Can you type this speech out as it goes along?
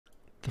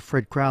the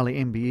Fred Crowley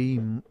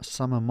MBE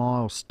Summer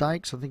Mile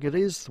Stakes, I think it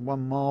is.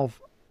 1 mile,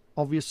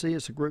 obviously,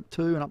 it's a Group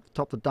 2, and up the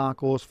top the Dark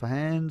Horse for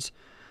hands.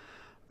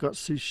 Got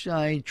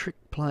Suchet, Trick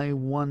Play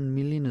 1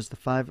 million as the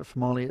favourite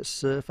from Olliott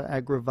Surfer,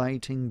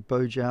 Aggravating,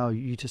 Bojao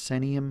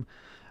Utisenium,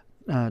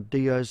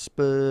 Dio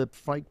Spur,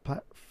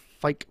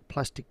 Fake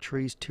Plastic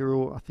Trees,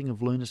 Tyrrell, A Thing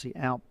of Lunacy,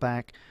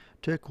 Outback,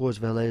 Turquoise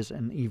Velez,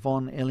 and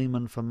Yvonne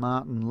Elliman for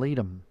Martin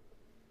Leadham.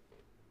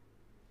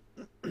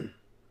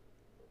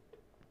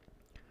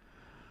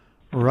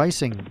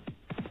 Racing.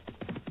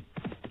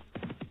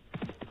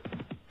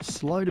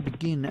 Slow to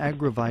begin,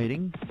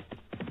 Aggravating.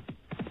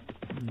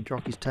 And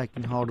jockeys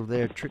taking hold of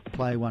their Trick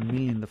Play 1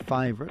 million, the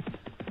favourite.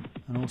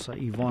 And also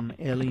Yvonne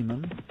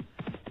Elliman.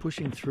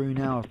 Pushing through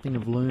now, A Thing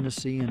of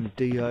Lunacy and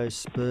Dio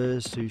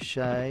Spurs,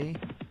 Suchet.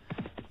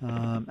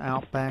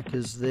 Outback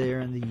is there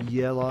in the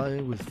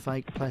yellow with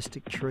Fake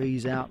Plastic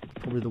Trees out,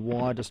 probably the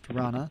widest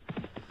runner.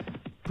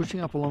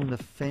 Pushing up along the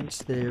fence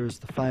there is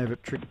the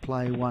favourite Trick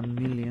Play 1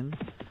 million.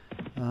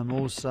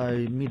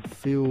 Also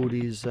midfield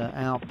is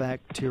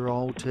Outback,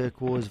 Tyrrell,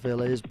 Turquoise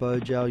Velez,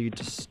 Bojao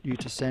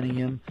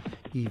Utisenium,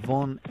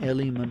 Yvonne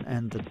Elliman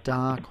and the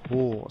Dark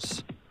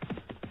Horse.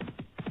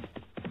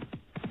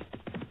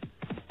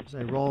 As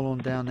they roll on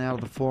down now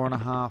to the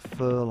 4.5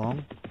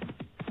 furlong.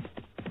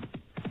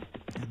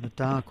 And the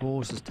Dark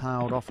Horse is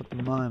tailed off at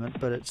the moment,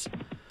 but it's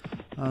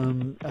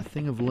A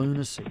Thing of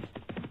Lunacy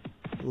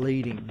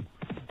leading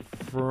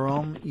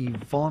from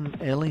Yvonne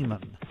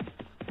Elliman,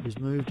 who's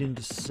moved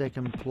into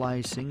second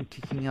placing,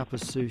 kicking up a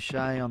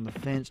Suchet on the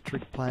fence,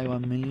 Trick Play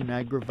 1 million,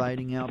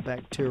 Aggravating,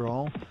 Outback,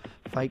 Tyrrell,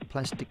 Fake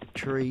Plastic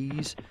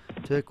Trees,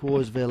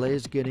 Turquoise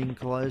Velez getting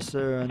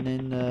closer, and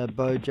then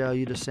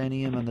Bojao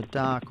Utisenium and the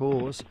Dark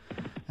Horse.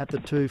 At the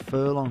 2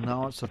 furlong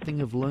now, it's A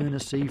Thing of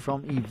Lunacy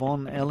from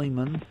Yvonne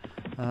Elliman,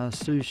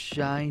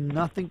 Suchet,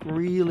 nothing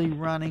really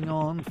running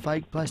on,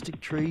 Fake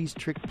Plastic Trees,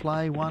 Trick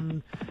Play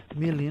 1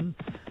 million.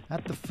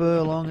 At the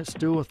furlong, it's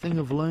still A Thing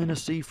of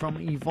Lunacy from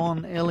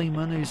Yvonne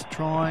Elliman, who's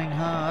trying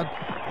hard.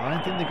 I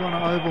don't think they're going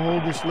to overhaul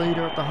this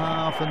leader at the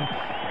half. And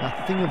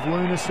A Thing of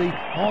Lunacy.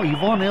 Oh,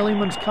 Yvonne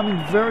Elliman's coming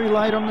very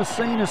late on the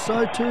scene, and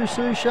so too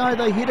Suchet.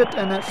 They hit it,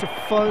 and that's a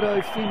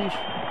photo finish.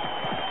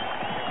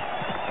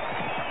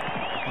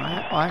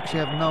 I actually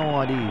have no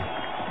idea.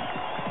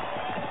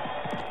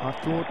 I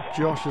thought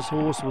Josh's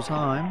horse was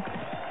home.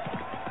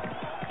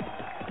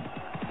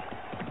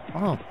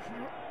 Oh,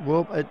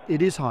 well,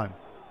 it is home.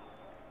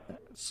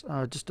 It's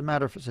just a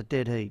matter if it's a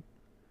dead heat.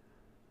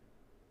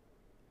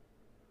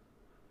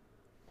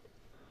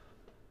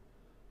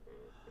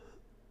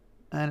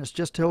 And it's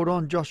just held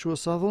on, Joshua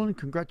Sutherland.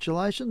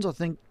 Congratulations, I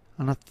think.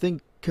 And I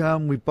think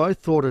we both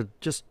thought it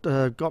just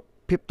got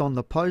pipped on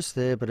the post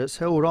there, but it's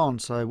held on.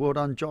 So well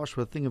done, Josh,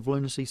 with A Thing of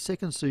Lunacy.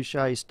 Second,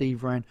 Suchet,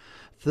 Steve Ran.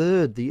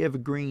 Third, the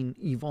evergreen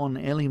Yvonne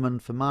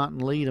Elliman for Martin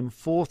Leadham.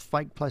 Fourth,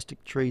 Fake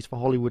Plastic Trees for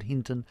Hollywood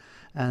Hinton.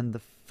 And the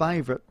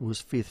favourite was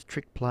fifth,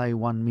 Trick Play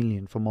 1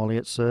 million for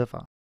Olliott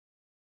Surfer.